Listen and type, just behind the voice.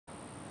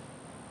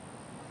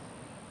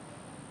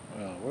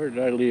Where did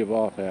I leave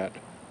off at?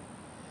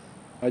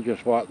 I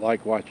just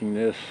like watching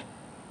this.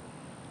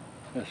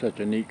 That's such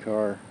a neat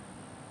car.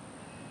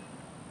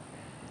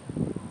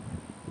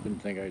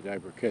 Didn't think I'd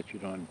ever catch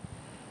it on.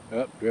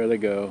 Oh, there they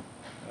go.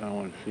 I don't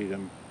want to see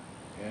them.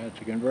 Yeah,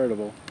 it's a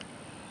convertible.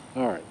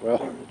 Alright,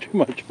 well, too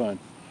much fun.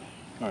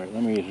 Alright,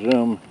 let me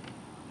zoom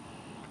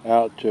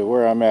out to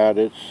where I'm at.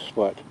 It's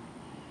what?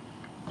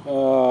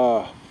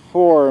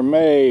 4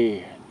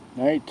 May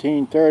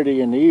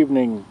 1930 in the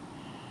evening.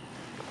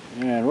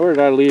 And where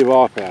did I leave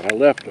off at? I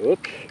left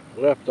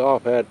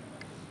off at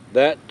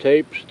that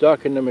tape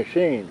stuck in the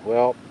machine.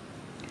 Well,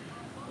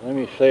 let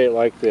me say it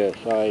like this.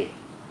 I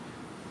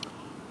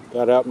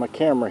got out my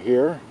camera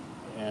here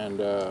and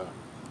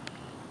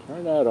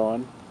turn that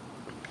on.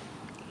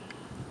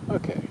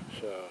 Okay,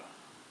 so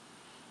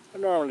I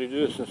normally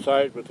do this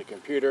inside with the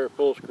computer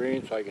full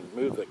screen so I can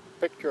move the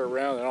picture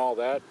around and all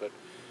that, but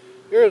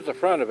here's the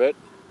front of it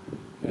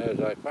as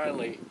I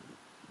finally,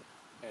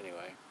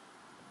 anyway.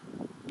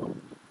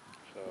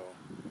 So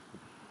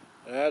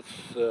that's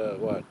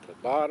what, the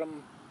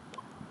bottom,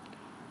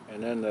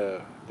 and then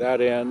that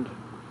end,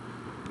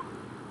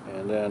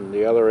 and then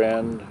the other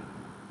end,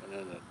 and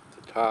then the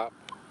top,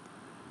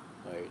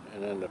 right,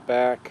 and then the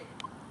back,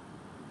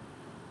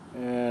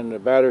 and the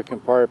battery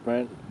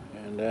compartment,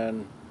 and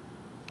then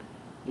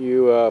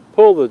you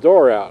pull the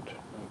door out.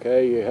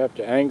 Okay, you have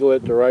to angle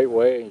it the right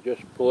way and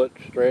just pull it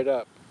straight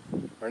up,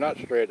 or not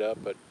straight up,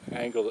 but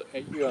angle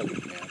it. You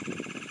understand?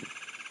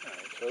 All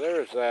right, so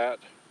there's that,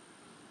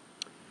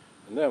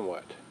 and then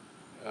what?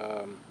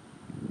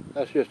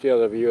 That's just the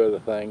other view of the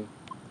thing.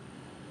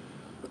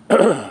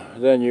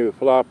 Then you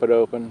flop it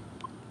open,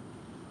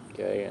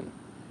 okay, and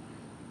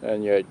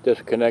then you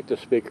disconnect the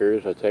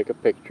speakers. I take a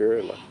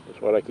picture.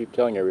 That's what I keep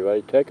telling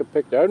everybody. Take a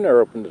picture. I've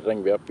never opened the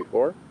thing up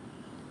before.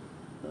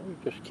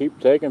 Just keep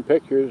taking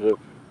pictures of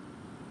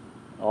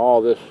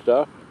all this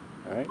stuff,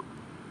 right?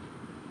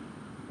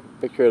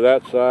 Picture of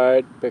that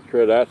side,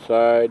 picture of that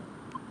side,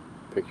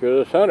 picture of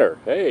the center.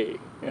 Hey,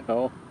 you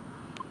know,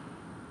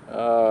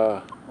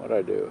 what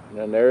I do. And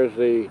then there's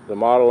the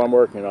model I'm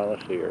working on.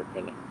 Let's see here.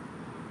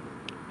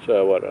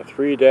 So what, a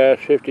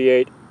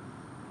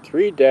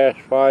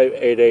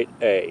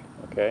 3-588A,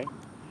 okay?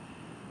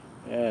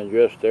 And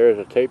just there's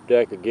a tape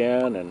deck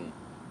again, and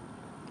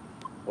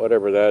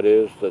whatever that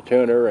is, the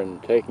tuner,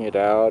 and taking it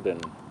out,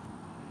 and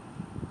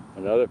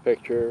another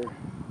picture,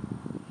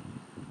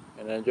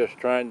 and then just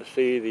trying to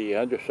see the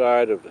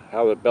underside of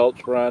how the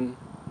belts run,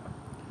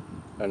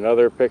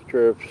 another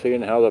picture of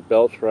seeing how the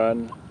belts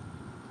run,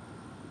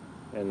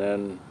 and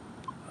then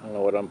I don't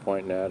know what I'm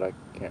pointing at. I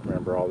can't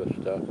remember all this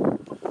stuff.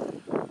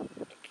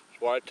 That's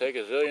why I take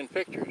a zillion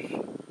pictures.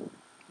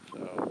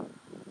 So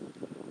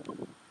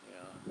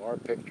yeah, more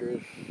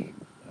pictures.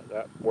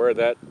 That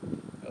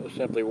was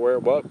simply where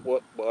what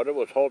it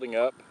was holding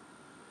up,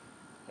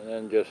 and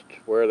then just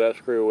where that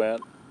screw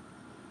went,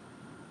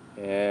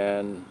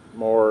 and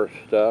more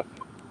stuff,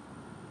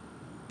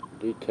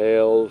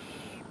 details.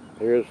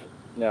 Here's,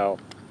 now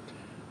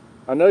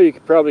I know you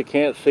probably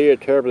can't see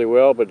it terribly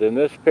well, but in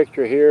this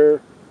picture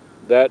here,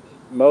 that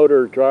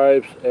motor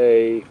drives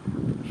a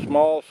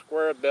small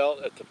square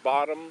belt at the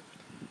bottom,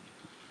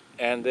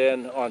 and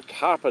then on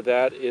top of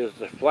that is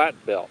the flat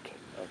belt,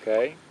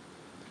 okay?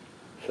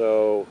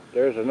 So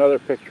there's another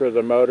picture of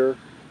the motor.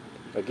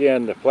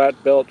 Again, the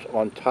flat belt's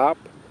on top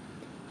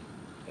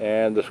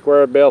and the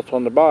square belt's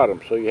on the bottom.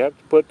 So you have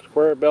to put the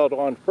square belt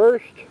on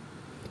first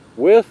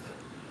with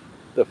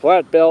the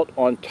flat belt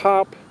on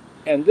top,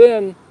 and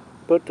then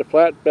put the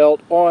flat belt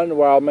on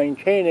while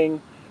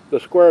maintaining the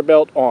square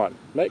belt on.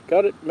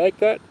 Got it? Make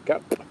that?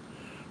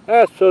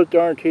 That's so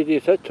darn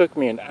tedious. That took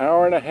me an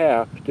hour and a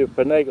half to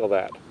finagle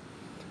that.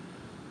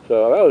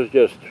 So that was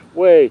just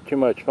way too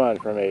much fun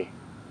for me.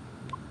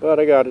 But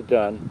I got it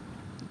done.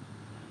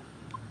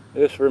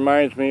 This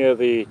reminds me of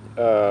the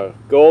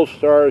Gold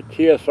Star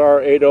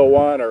TSR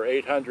 801 or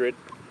 800,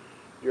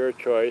 your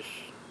choice.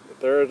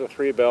 There are the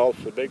 3 belts.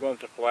 The big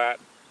one's a flat,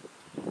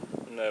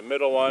 and the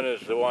middle one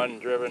is the one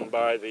driven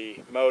by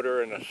the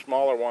motor, and the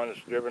smaller one is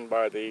driven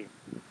by the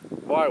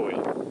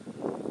flywheel.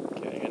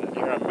 Okay, and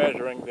here I'm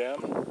measuring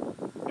them,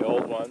 the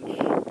old ones,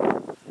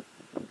 so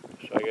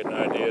I get an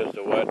idea as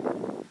to what,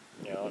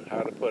 you know,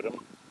 how to put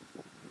them.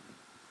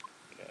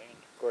 Okay,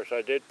 and of course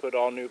I did put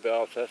all new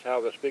belts. That's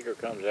how the speaker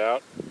comes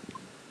out.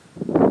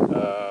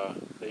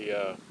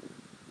 The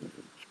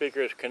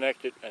speaker is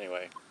connected,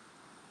 anyway.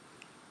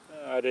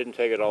 I didn't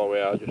take it all the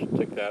way out, just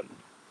took that.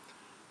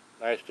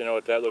 Nice to know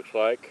what that looks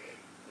like,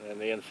 and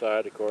the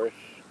inside, of course.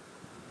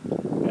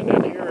 And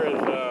then here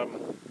is,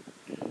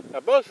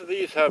 now both of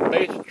these have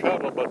bass and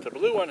treble, but the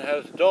blue one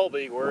has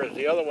Dolby, whereas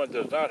the other one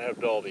does not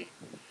have Dolby.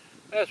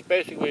 That's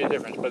basically the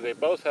difference, but they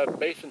both have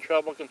bass and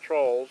treble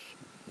controls,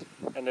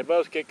 and they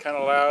both get kind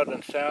of loud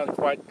and sound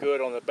quite good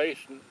on the bass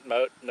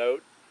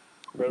note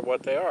for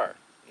what they are.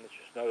 And it's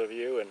just another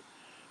view, and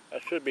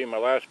that should be my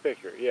last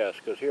picture. Yes,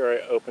 because here I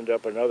opened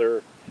up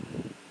another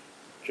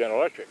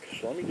General Electric.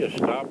 So let me just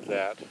stop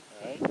that.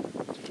 All right.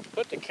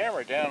 Put the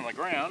camera down on the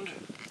ground,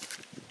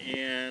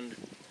 and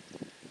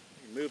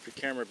Move the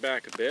camera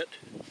back a bit,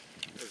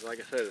 because like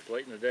I said, it's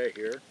late in the day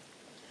here.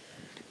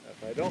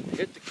 If I don't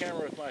hit the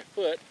camera with my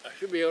foot, I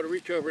should be able to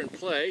reach over and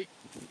play.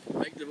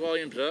 Make the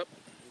volumes up,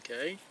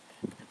 okay,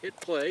 and hit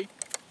play.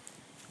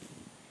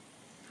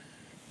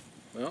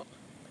 Well,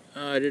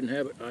 I didn't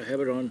have it. I have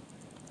it on.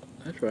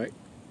 That's right.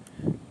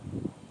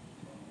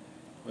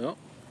 Well,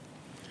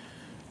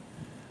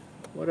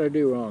 what did I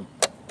do wrong?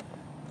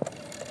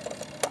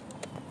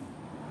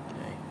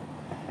 Okay,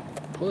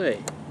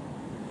 play.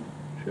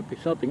 Should be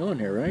something on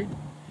here, right?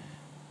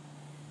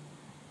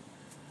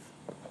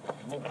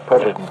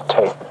 Put it in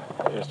tape.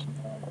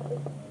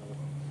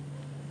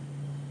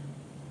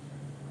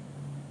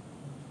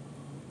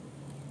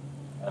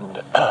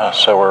 And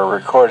so we're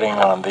recording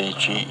on the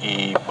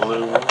GE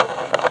Blue.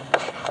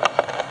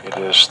 It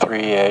is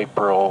 3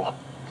 April.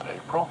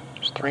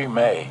 It's 3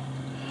 May.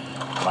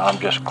 Mom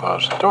just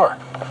closed the door.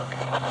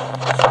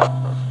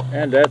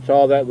 And that's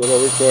all that little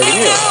recording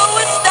is.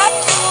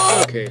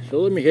 Okay,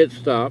 so let me hit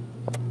stop.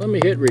 Let me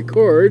hit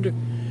record.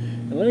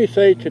 And let me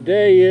say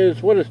today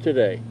is, what is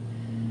today?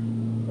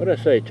 What did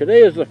I say?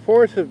 Today is the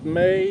 4th of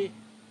May,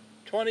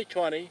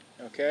 2020.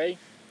 Okay,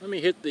 let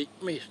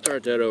me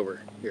start that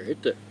over. Here,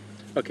 hit the,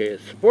 okay,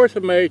 it's the 4th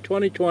of May,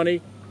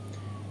 2020.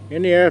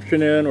 In the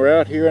afternoon, we're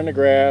out here on the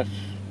grass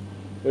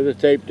with a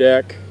tape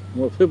deck.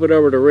 We'll flip it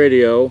over to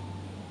radio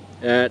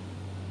at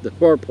the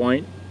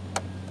 4-point.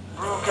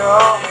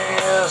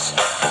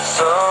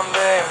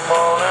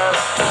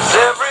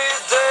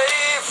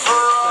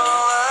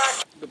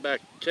 Go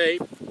back to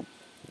tape,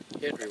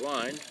 hit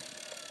rewind,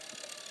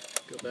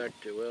 go back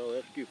to, well,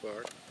 that's too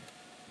far.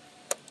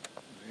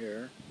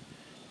 Here,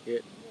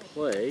 hit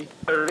play.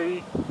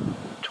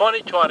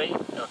 2020,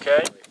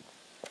 okay.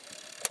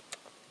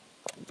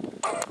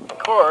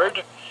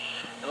 Record.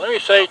 And let me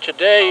say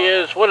today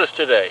is, what is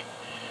today?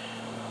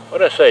 What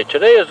did I say?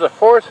 Today is the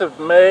 4th of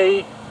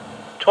May,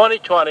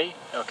 2020,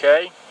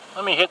 okay.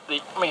 Let me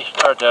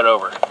start that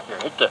over. Here,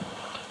 hit the,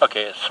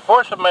 okay, it's the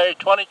 4th of May,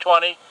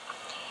 2020.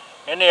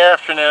 In the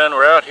afternoon,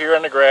 we're out here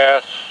on the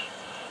grass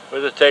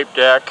with a tape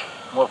deck.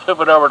 We'll flip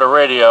it over to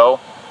radio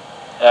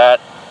at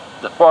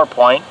the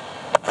 4-point.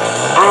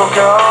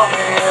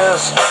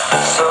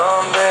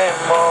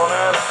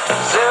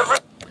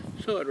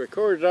 So it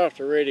records off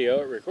the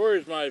radio. It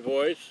records my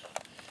voice.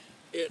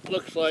 It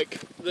looks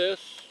like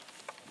this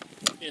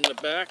in the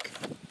back.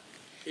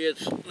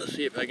 It's, let's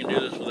see if I can do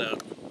this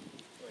without,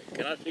 wait,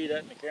 can I see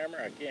that in the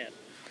camera? I can't.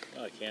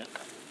 No, I can't.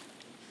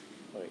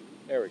 Wait,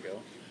 there we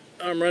go.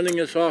 I'm running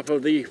this off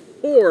of the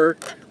 4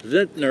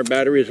 Zentner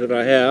batteries that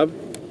I have.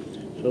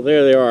 So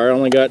there they are. I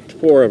only got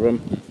 4 of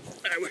them.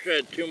 I wish I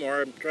had 2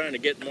 more. I'm trying to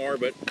get more,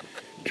 but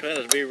I'm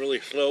trying to be really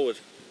slow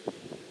with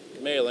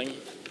mailing.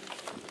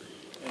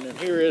 And then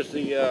here is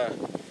the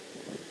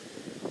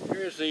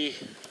here's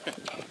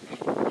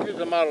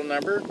the model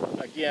number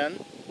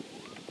again.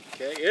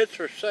 Okay, it's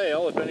for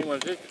sale if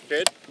anyone's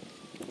interested.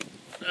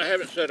 I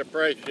haven't set a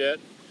price yet,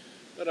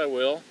 but I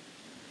will.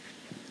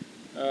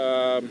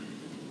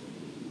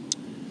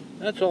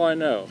 That's all I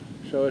know.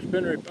 So it's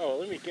been, oh,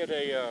 let me get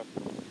a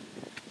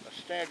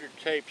standard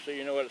tape so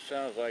you know what it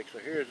sounds like. So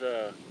here's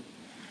a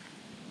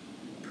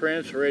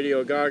Prince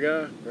Radio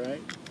Gaga,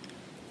 right?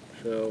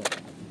 So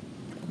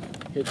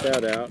hit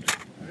that out.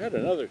 I had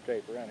another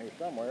tape around here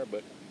somewhere,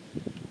 but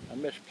I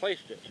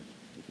misplaced it.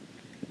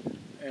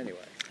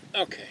 Anyway,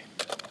 okay.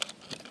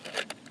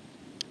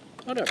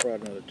 Thought I brought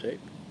another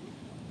tape.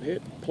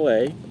 Hit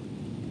play.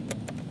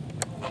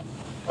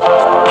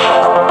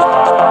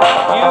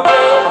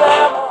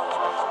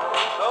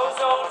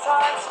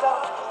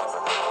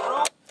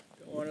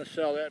 Don't want to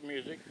sell that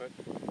music, but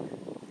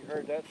you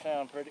heard that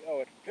sound pretty.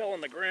 Oh, it fell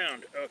on the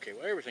ground. Okay,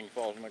 well, everything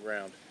falls on the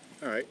ground.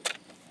 All right.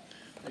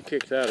 I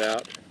kick that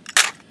out.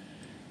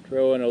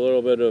 Throw in a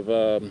little bit of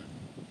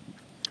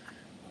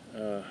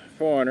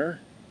Foreigner.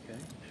 Okay,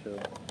 so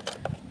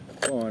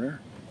Foreigner.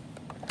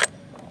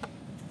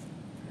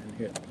 And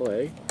hit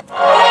play.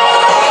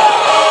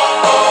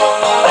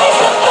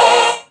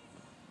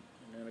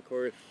 And then, of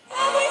course, I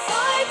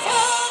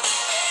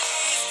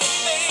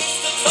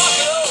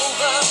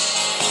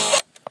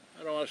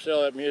don't want to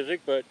sell that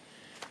music, but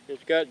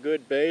it's got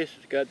good bass,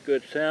 it's got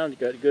good sound,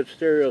 it's got good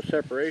stereo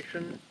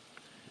separation.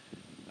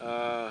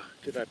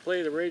 Did I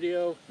play the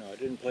radio? No, I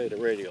didn't play the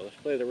radio. Let's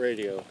play the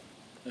radio.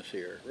 Let's see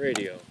here.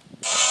 Radio.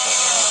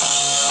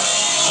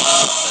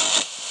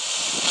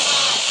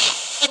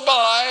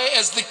 By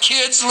as the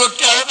kids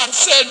looked out and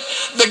said,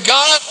 "The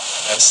God."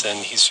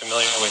 And he's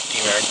familiar with the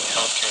American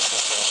healthcare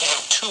system. He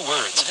had 2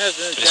 words to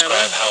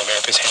describe how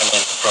America's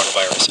handling the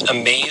coronavirus: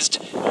 amazed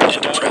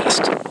and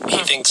depressed.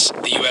 He thinks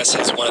the U.S.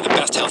 has one of the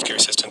best healthcare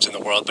systems in the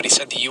world, but he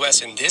said the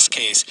U.S. in this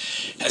case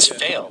has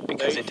failed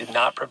because it did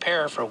not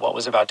prepare for what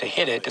was about to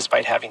hit it,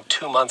 despite having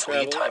 2 months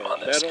lead time on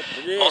this.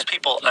 Most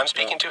people I'm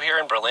speaking to here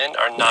in Berlin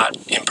are not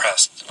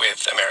impressed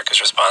with America's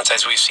response.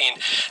 As we've seen,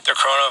 the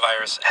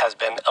coronavirus has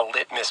been a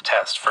litmus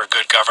test for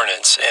good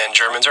governance, and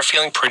Germans are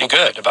feeling pretty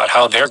good about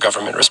how their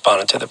government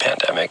responded to the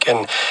pandemic.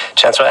 And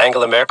Chancellor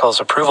Angela Merkel's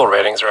approval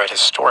ratings are at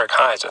historic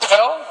highs.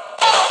 Well,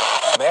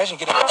 Imagine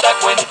getting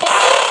That when ain't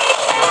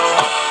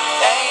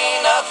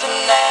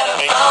nothing that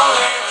I only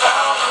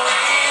found the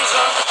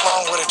reason. How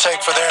long would it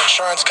take for their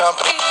insurance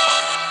company?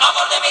 I'm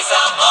gonna let me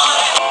some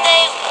money.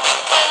 They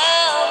will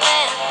come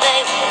and they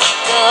will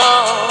go.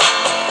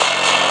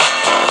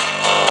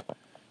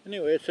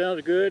 Anyway, it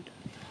sounds good.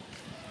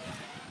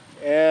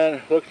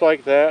 And looks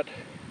like that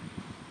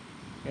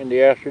in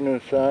the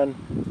afternoon sun.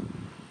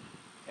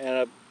 And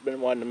I've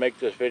been wanting to make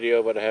this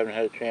video, but I haven't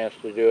had a chance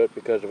to do it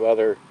because of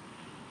other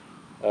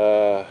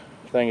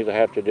things I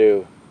have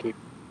to keep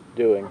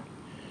doing.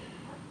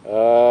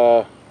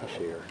 Let's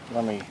see here.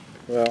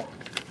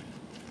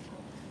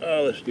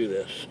 Let's do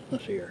this.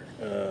 Let's see here.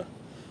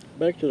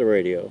 Back to the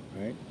radio,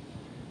 right?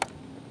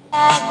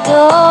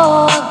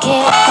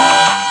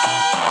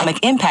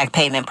 Make impact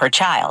payment per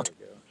child.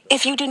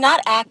 If you do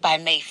not act by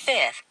May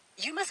 5th,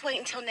 you must wait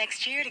until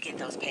next year to get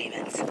those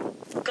payments.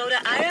 Go to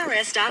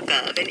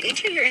irs.gov and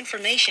enter your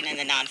information in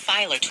the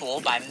non-filer tool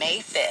by May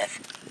 5th.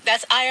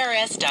 That's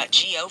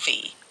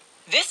irs.gov.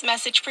 This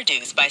message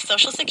produced by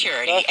Social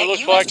Security and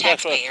U.S.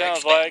 taxpayer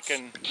expense.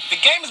 The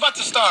game is about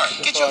to start.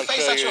 Get your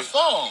face out your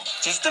phone.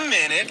 Just a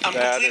minute. I'm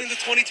completing the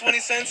 2020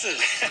 census.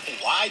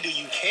 Why do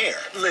you care?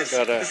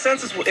 Listen, the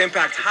census will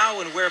impact how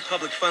and where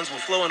public funds will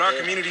flow in our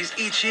communities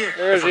each year.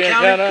 There's For the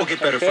county, antenna. we'll get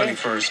better funding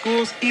for our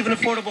schools, even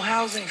affordable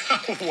housing.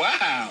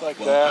 Wow. Like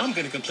well, that. I'm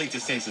going to complete the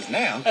census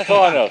now. That's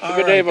all I know. So All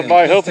good day, right,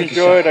 bye-bye. then. Hope you Let's take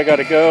a enjoyed. I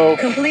gotta go.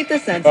 Complete the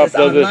census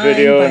Upload this online,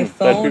 video by and let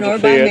phone, people or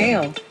see by it.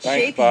 mail. Thanks,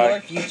 Shape bye.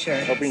 your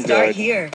future. Hope you Start enjoyed. here.